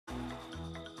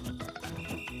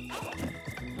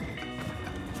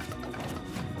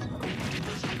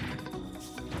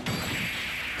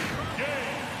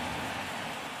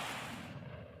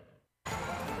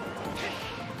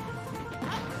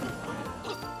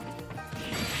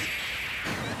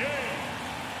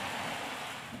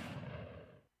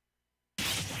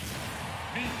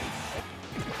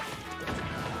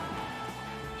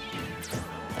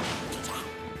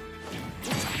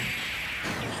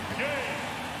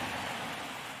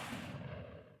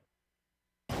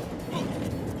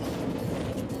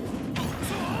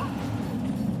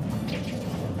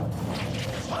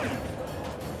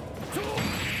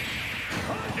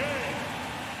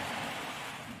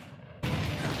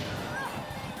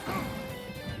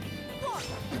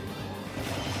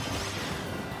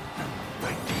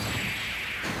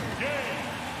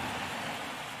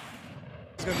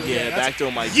gonna do it. Yeah, back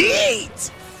throw might Yeet!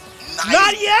 Nice.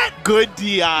 Not yet! Good DI.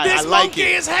 This I like monkey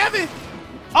it. is heavy!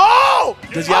 Oh!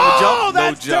 Does he have a jump? Oh,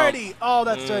 that's no jump. dirty. Oh,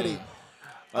 that's dirty.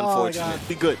 Unfortunate. Oh,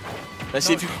 Be good. Let's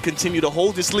see if you can continue to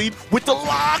hold this lead with the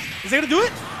lock. Is he gonna do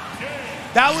it?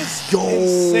 That was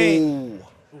insane.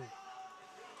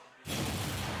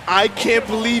 I can't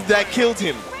believe that killed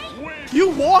him. You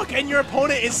walk and your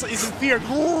opponent is in fear.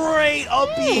 Great up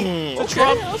B to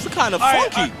Trump. That's kind of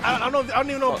Right, funky. I don't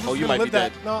even know if Oh, he's you gonna might be live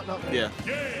that. dead. No.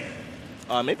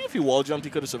 Yeah. Maybe if he wall jumped,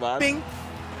 he could have survived. Bing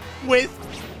with.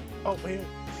 Oh, wait.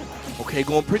 Okay,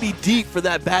 going pretty deep for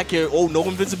that back air. Oh, no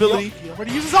invincibility. He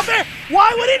already uses up there.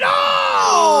 Why would he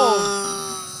know?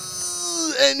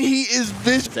 And he is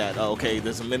vicious. Okay,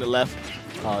 there's a minute left.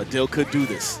 Dill could do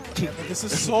this. This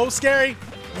is so scary.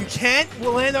 You can't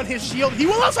land on his shield. He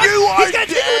will also. You are He's gonna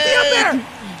take it with the up air.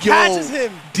 Yo, Catches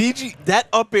him. DG, that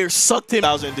up air sucked him.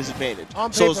 Bowser in disadvantage.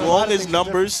 So as long as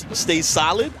numbers stay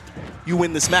solid, you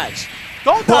win this match.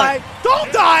 Don't die.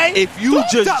 Don't die. If you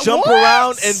just jump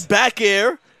around and back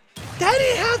air, that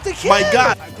didn't have to kill my him.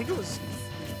 God. I think it was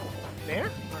there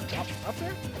or up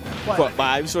there. But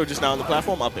I saw just now on the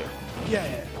platform up there. Yeah.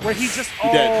 Where he just.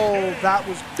 Dead. That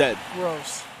was Dead.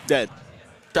 gross. Dead.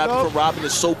 Trapping from Robin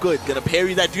is so good. Gonna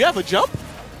parry that. Do you have a jump?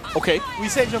 Okay. We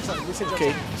say jump side. We say jump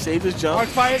Okay. side. Save his jump.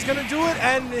 Arcfire is gonna do it,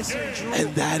 and Mr. Drew.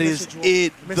 And that Mr. is Drew.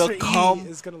 it. Mr. E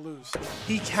is gonna lose.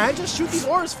 He can just shoot these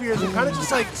aura spheres and kind of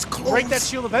just like break that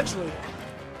shield eventually.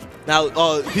 Now,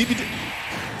 BB.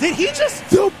 Did he just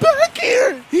The back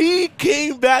air? He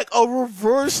came back a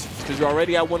reverse. Because you're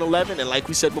already at 111, and like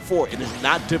we said before, it is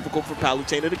not difficult for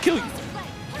Palutena to kill you.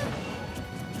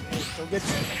 Don't get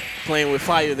Playing with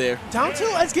fire there. down to?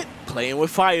 Let's get. Playing with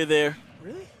fire there.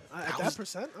 Really? At that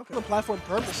percent? Okay. On the platform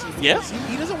purposely. Yeah.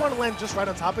 He doesn't want to land just right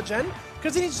on top of Jen,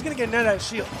 because then he's just gonna get net at his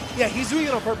shield. Yeah, he's doing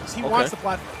it on purpose. He wants the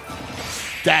platform.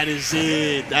 That is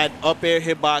it. That up air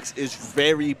hitbox is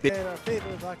very big. And our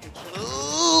favorite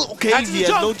blockage. Okay, he has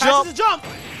no jump. The jump.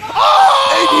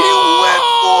 And he went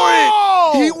for it.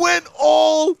 He went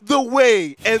all the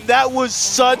way. And that was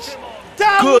such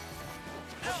good.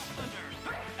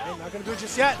 I'm not going to do it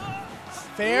just yet.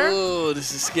 Fair. Oh,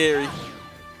 this is scary. Oh,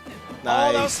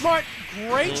 that was Nice. smart.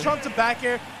 Great trunk to back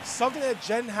air. Something that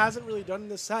Jen hasn't really done in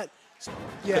this set.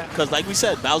 Yeah. Because like we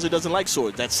said, Bowser doesn't like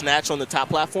swords. That snatch on the top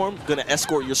platform, gonna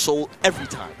escort your soul every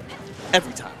time.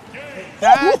 Every time.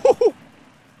 That,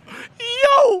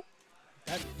 yo!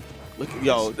 Look,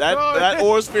 yo, that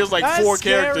aura spear's like 4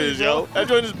 scary, characters, bro. yo. That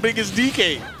joint is big as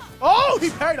DK. oh,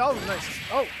 he parried. Oh, nice.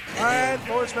 Oh, and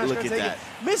forward smash. Look gonna at take that.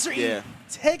 it. Mr. E Yeah.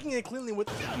 taking it cleanly with.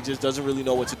 He just doesn't really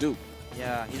know what to do.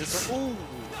 Yeah, he just. Ooh.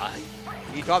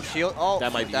 He dropped shield. Oh,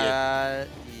 That might be it.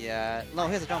 Yeah. No,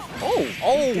 here's a jump. Oh,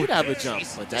 he did have a jump,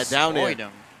 but that down there, Him.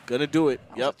 gonna do it.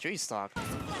 Yep. Tree stock.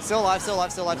 Still alive, still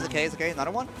alive, still alive. It's okay, it's okay. Another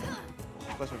one.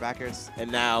 Goes for backers.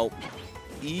 And now,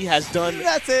 E has done.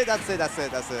 That's it.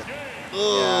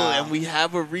 Yeah. And we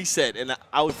have a reset and an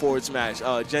out forward smash.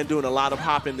 Jen doing a lot of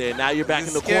hopping there. Now you're back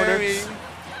in the corner.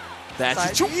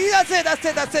 That's it.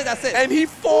 That's it. And he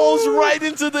falls right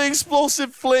into the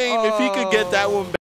explosive flame. If he could get that one back.